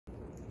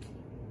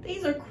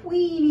These are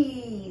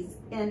Queenies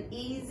and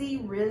Easy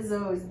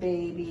Rizzo's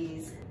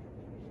babies.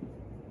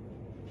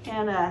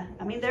 And I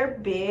mean, they're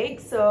big,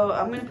 so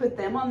I'm gonna put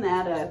them on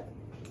that,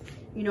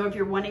 you know, if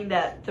you're wanting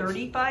that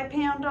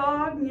 35-pound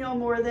dog, you know,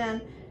 more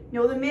than, you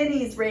know, the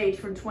minis range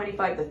from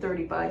 25 to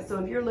 35.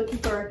 So if you're looking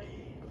for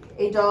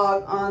a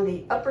dog on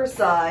the upper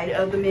side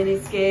of the mini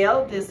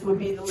scale, this would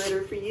be the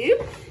litter for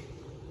you.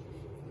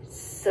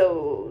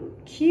 So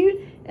cute.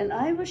 And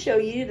I will show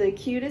you the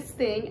cutest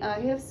thing I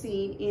have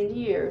seen in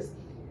years.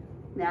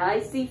 Now I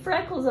see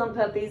freckles on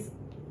puppies,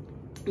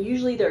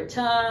 usually their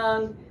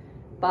tongue,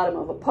 bottom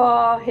of a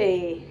paw.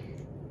 Hey,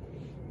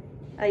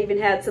 I even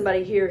had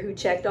somebody here who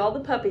checked all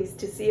the puppies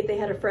to see if they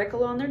had a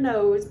freckle on their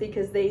nose,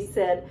 because they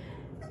said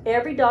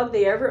every dog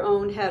they ever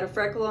owned had a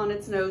freckle on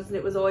its nose and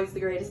it was always the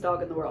greatest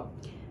dog in the world.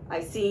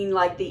 I've seen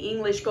like the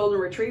English Golden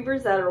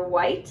Retrievers that are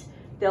white.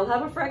 They'll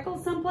have a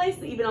freckle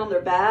someplace, even on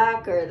their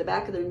back or the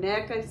back of their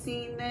neck. I've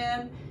seen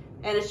them,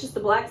 and it's just the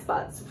black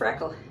spots,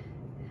 freckle.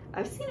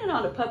 I've seen it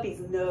on a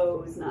puppy's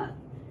nose not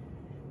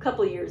a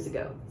couple of years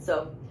ago.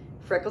 So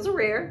freckles are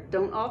rare,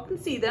 don't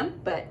often see them,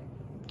 but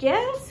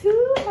guess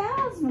who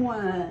has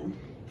one?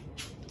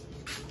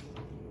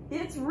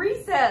 It's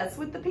Recess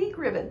with the pink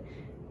ribbon,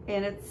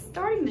 and it's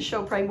starting to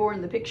show probably more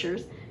in the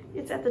pictures.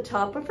 It's at the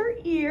top of her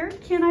ear.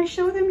 Can I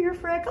show them your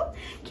freckle?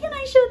 Can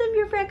I show them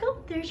your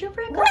freckle? There's your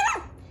freckle.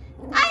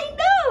 I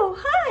know,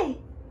 hi.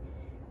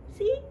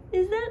 See,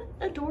 is that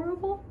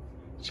adorable?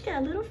 She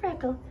got a little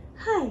freckle.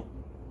 Hi.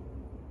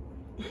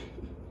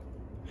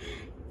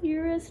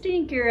 You're a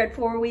stinker at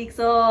 4 weeks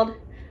old.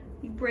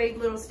 You brave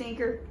little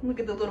stinker. Look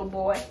at the little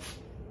boy.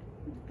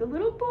 The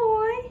little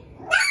boy.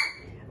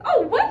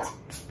 Oh, what?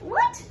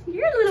 What?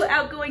 You're a little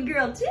outgoing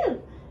girl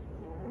too.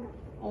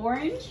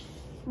 Orange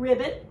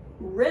ribbon,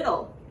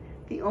 Riddle.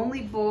 The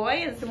only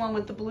boy is the one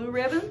with the blue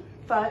ribbon,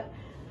 but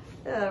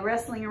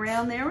wrestling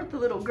around there with the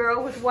little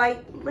girl with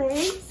white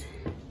legs.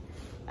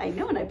 I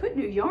know, and I put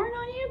new yarn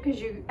on you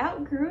because you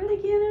outgrew it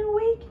again in a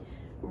week.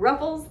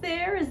 Ruffles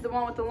there is the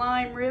one with the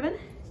lime ribbon.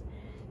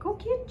 Go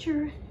get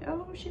your,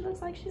 oh, she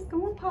looks like she's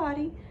going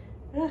potty.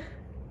 Ugh.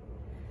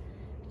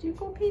 Did you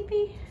go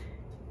pee-pee?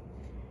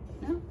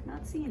 No,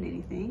 not seeing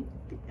anything.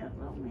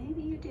 Well,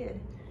 maybe you did.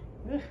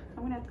 Ugh,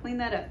 I'm gonna have to clean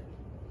that up.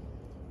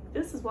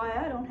 This is why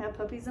I don't have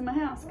puppies in my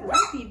house, because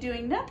I'd be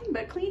doing nothing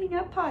but cleaning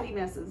up potty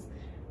messes.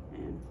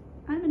 And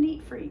I'm a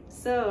neat freak.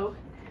 So,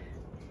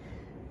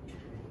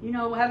 you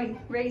know,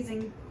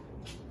 raising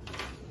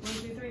 1,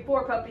 2, 3,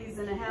 4 puppies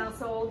in a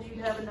household,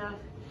 you'd have enough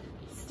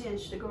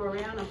stench to go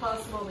around,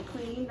 impossible to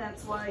clean.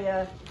 That's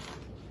why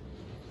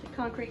the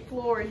concrete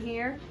floor in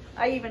here.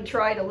 I even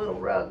tried a little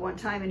rug one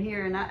time in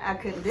here, and I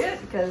couldn't do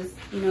it because,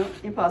 you know,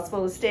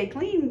 impossible to stay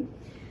clean.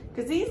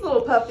 Because these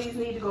little puppies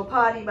need to go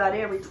potty about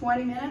every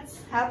 20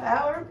 minutes, half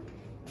hour.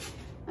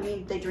 I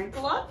mean, they drink a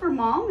lot from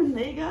mom, and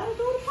they gotta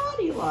go to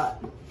potty a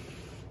lot.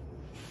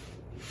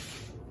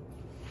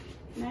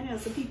 And I know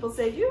some people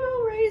say,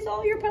 you raise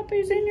all your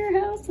puppies in your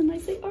house, and I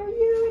say, are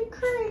you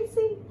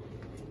crazy?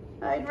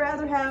 I'd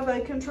rather have a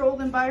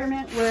controlled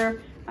environment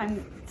where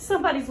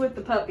somebody's with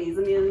the puppies.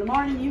 I mean, in the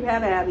morning you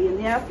have Abby, in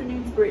the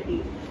afternoon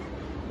Brittany.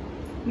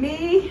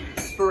 Me,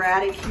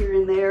 sporadic here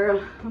and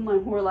there. I'm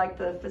not more like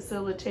the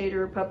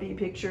facilitator, puppy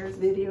pictures,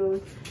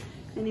 videos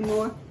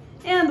anymore.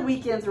 And the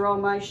weekends are all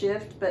my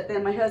shift, but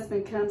then my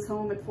husband comes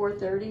home at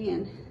 4:30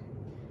 and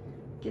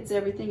gets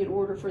everything in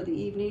order for the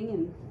evening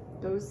and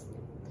goes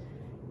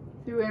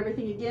through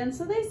everything again.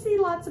 So they see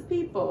lots of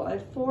people. I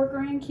have 4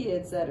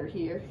 grandkids that are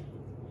here.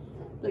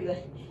 Look at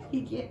that.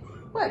 He can't,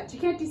 what, you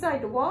can't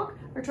decide to walk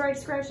or try to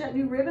scratch that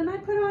new ribbon I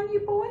put on you,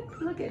 boy?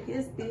 Look at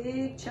his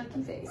big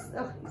chunky face.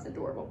 Oh, he's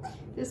adorable.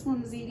 This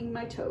one was eating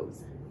my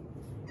toes.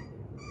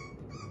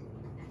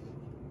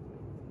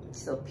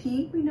 So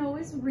pink we know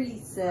is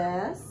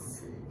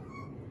Recess.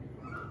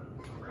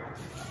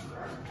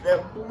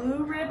 The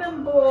blue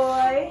ribbon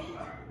boy,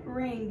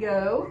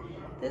 Ringo.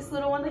 This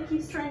little one that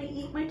keeps trying to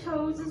eat my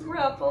toes is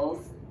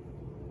Ruffles.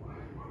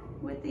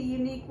 With the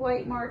unique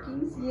white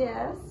markings.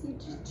 Yes, you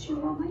just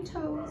chew on my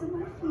toes and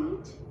my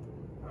feet.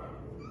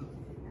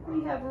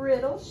 We have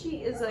Riddle.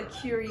 She is a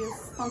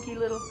curious, funky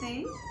little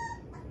thing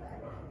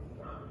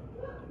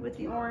with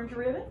the orange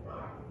ribbon.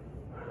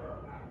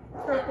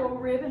 Purple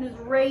ribbon is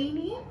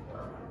Rainy.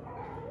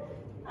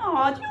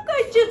 Aw, you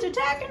guys just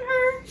attacking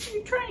her?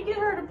 You're trying to get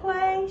her to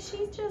play?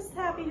 She's just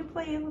happy to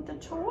play with the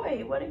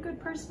toy. What a good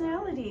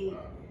personality.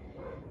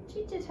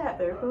 She just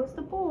happy. There goes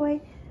the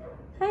boy.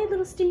 Hi,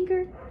 little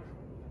stinker.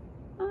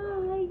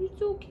 Hi, you're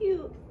so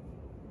cute.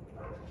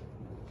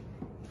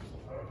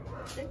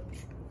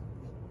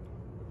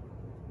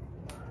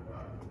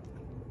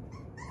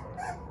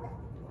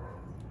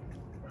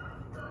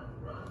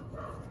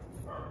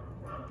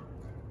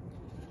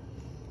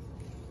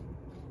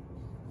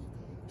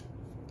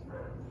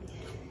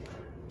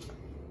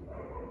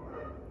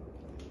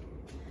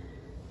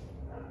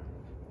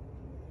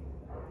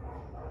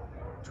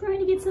 Trying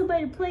to get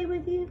somebody to play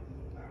with you.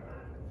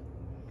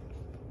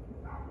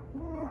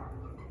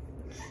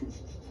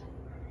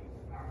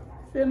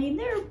 So, I mean,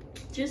 they're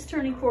just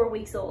turning 4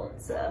 weeks old,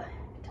 so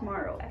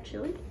tomorrow,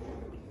 actually.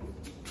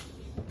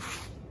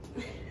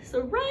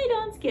 So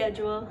right on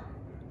schedule.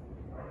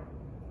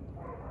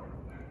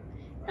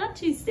 Not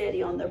too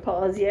steady on their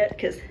paws yet,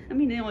 because, I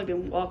mean, they've only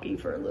been walking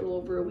for a little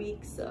over a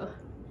week, so.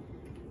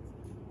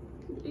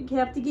 You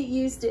have to get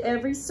used to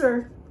every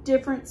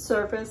different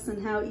surface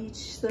and how each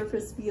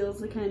surface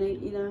feels to kind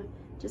of, you know,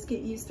 just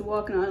get used to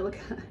walking on it. Look,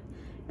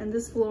 and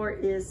this floor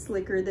is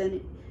slicker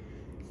than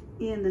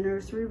in the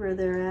nursery where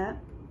they're at.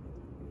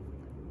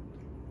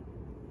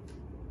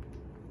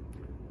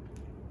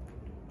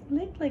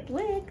 Lick, lick,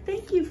 lick.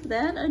 Thank you for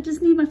that. I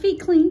just need my feet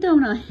clean,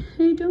 don't I?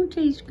 They don't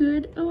taste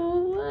good.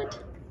 Oh, what?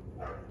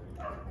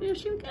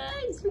 Yes, you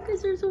guys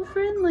are so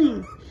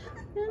friendly.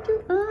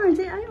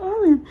 I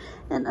own him.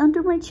 And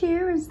under my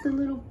chair is the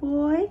little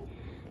boy.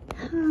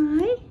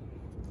 Hi.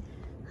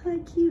 Hi,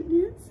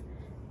 cuteness.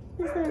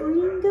 Is that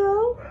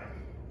Ringo?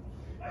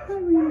 Hi,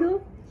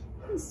 Ringo.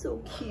 He's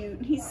so cute.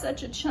 He's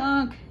such a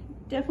chunk.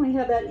 Definitely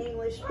have that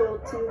English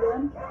build to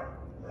them.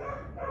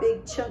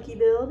 Big chunky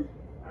build.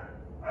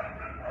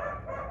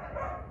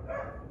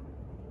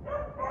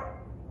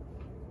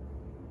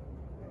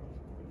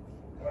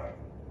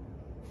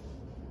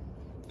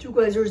 You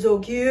guys are so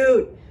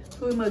cute.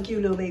 Who's my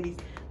cute little babies?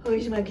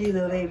 Who's my cute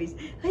little babies?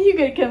 Are you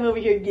gonna come over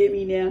here and get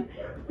me now?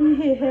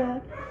 Yeah.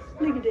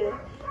 Look at that.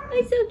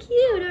 I'm so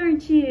cute,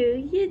 aren't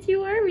you? Yes,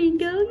 you are,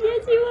 Ringo.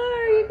 Yes, you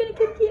are. You're gonna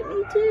come get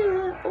me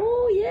too.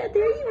 Oh, yeah,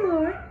 there you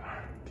are.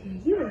 There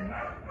you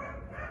are.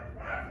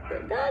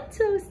 But not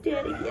so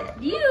steady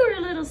yet. You're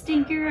a little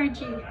stinker,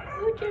 aren't you?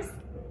 Oh, just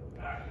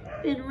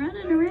been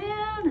running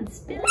around and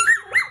spinning.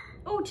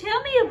 Oh,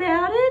 tell me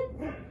about it.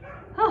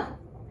 Oh.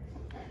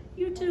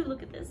 You too,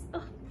 look at this.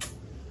 Oh.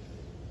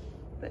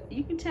 But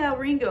you can tell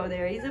Ringo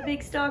there, he's a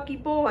big stocky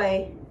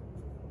boy.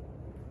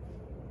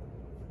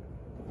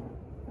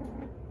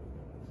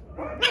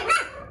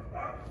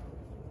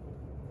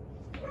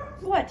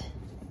 What?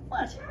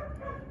 What?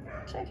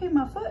 Checking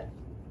my foot.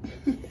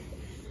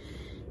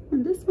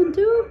 And this one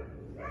too.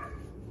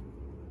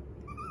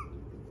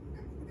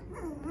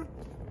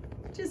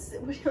 Just,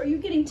 are you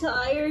getting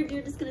tired?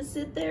 You're just gonna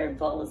sit there and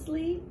fall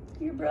asleep?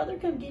 Your brother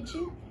come get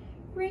you.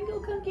 Ringo,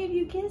 come give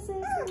you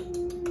kisses.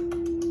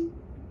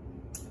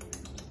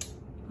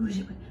 Who's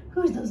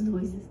those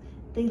noises?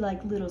 They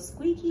like little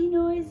squeaky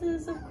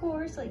noises, of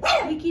course, like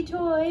squeaky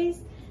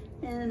toys.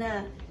 And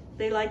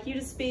they like you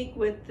to speak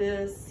with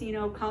this, you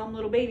know, calm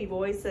little baby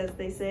voice, as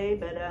they say,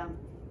 but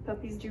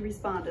puppies do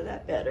respond to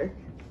that better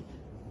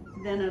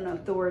than an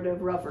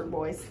authoritative, rougher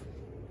voice.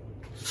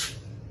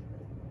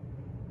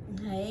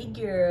 Hey,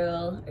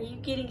 girl. Are you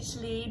getting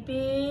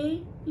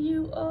sleepy?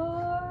 You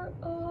are?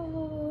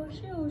 Oh,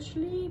 so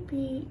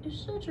sleepy.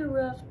 It's such a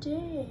rough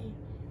day.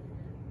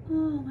 Oh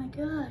my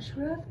gosh,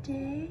 rough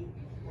day.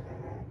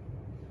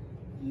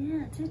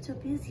 Yeah, it's such a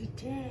busy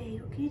day.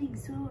 You're getting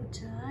so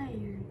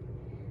tired.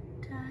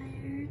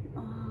 Tired?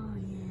 Oh,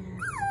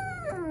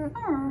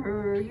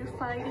 yeah. You're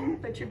fighting,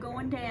 but you're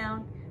going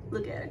down.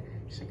 Look at her.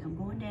 She's like, I'm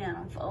going down.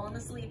 I'm falling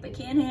asleep. I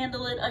can't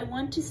handle it. I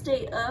want to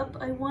stay up.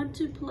 I want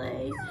to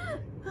play.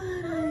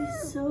 But I'm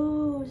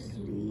so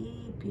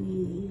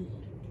sleepy.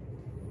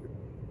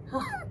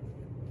 Oh.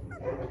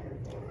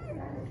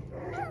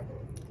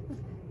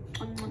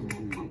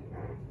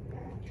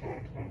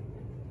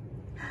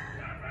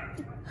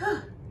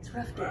 It's a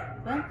rough day.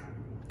 Well,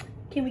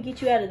 can we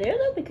get you out of there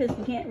though? Because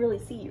we can't really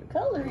see your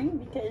coloring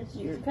because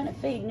you're kind of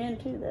fading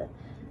into the...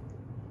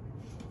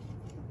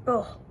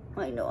 Oh,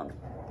 I know.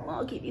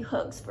 I'll give you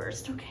hugs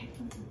first, okay?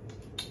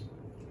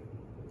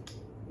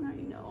 I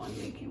know, I'll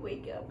make you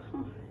wake up,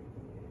 huh?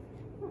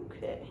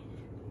 Okay.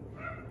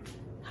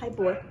 Hi,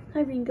 boy.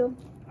 Hi, Ringo.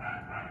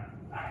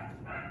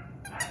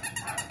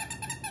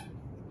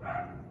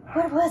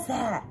 What was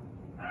that?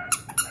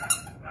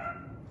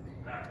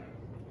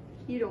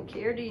 You don't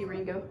care, do you,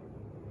 Ringo?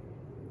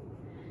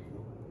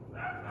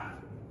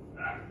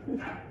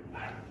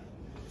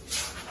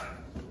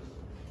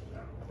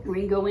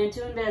 Ringo went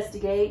to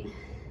investigate.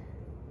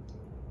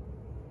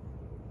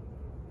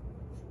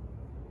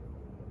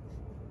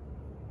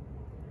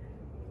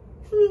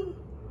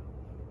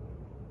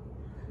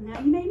 Now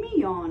you made me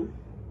yawn.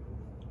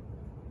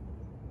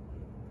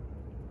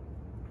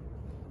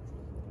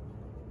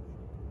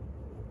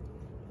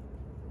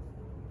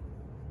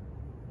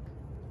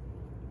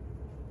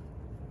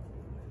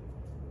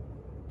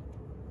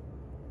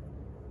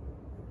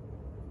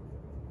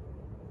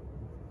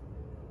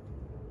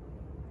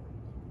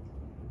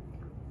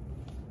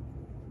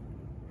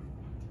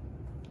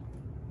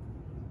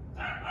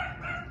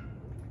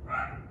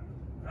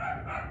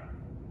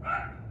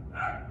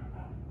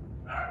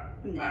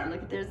 Now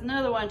look, there's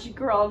another one. She's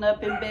crawling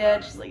up in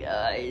bed. She's like,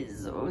 oh,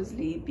 he's so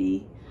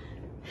sleepy.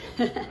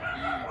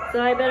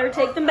 So I better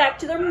take them back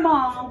to their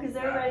mom because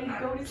they're ready to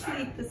go to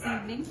sleep this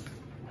evening.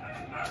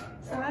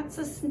 So that's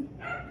so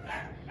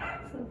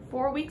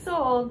 4 weeks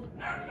old,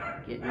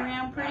 getting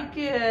around pretty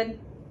good.